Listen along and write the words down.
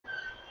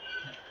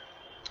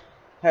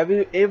Have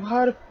you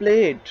ever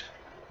played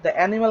the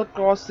Animal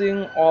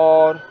Crossing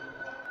or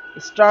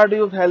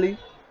Stardew Valley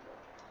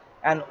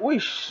and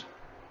wish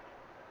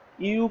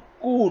you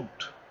could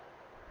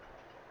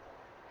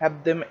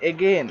have them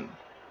again?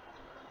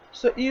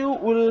 So you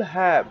will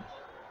have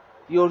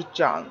your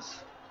chance.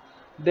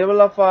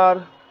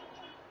 Developer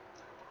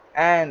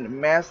and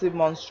Massive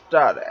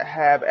Monster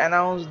have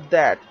announced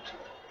that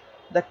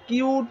the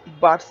cute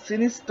but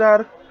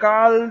sinister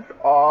Cult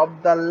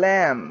of the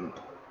Lamb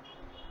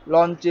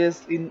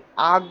launches in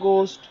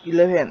August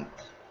 11th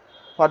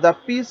for the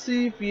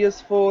PC,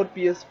 PS4,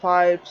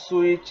 PS5,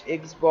 Switch,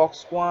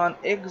 Xbox One,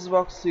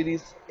 Xbox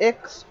Series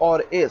X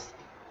or S.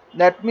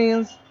 That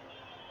means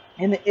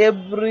in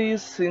every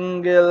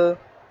single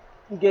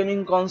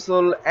gaming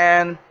console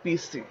and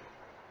PC.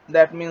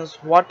 That means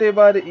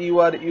whatever you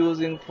are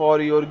using for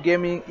your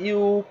gaming,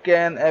 you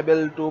can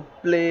able to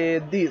play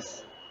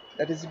this.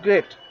 That is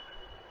great.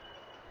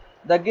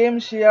 The game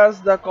shares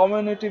the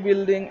community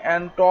building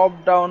and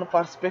top-down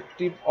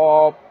perspective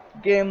of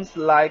games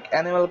like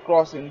Animal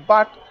Crossing,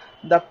 but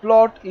the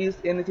plot is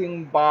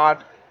anything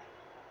but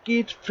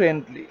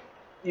kid-friendly.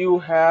 You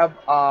have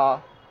a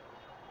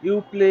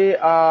you play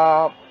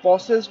a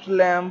possessed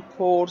lamb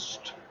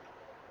forced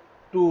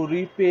to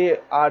repay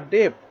a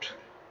debt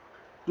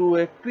to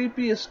a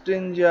creepy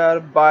stranger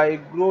by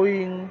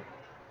growing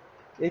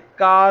a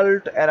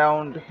cult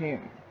around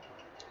him.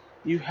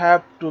 You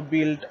have to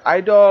build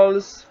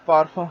idols,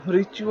 perform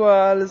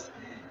rituals,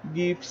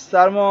 give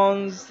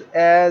sermons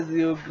as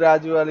you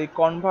gradually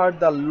convert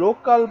the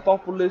local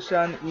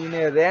population in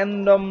a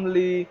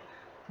randomly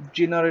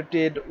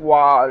generated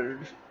world.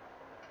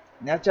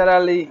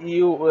 Naturally,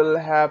 you will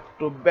have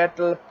to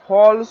battle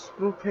false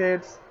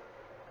prophets,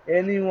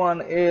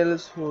 anyone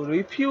else who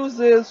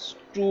refuses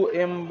to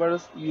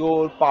embrace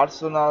your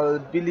personal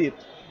belief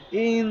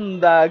in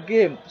the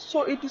game.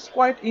 So it is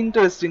quite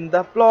interesting.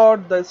 The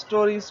plot, the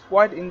story is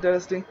quite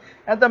interesting,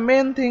 and the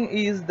main thing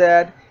is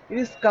that it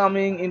is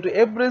coming into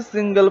every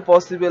single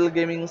possible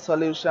gaming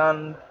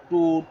solution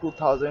to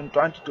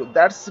 2022.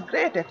 That's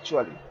great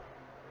actually.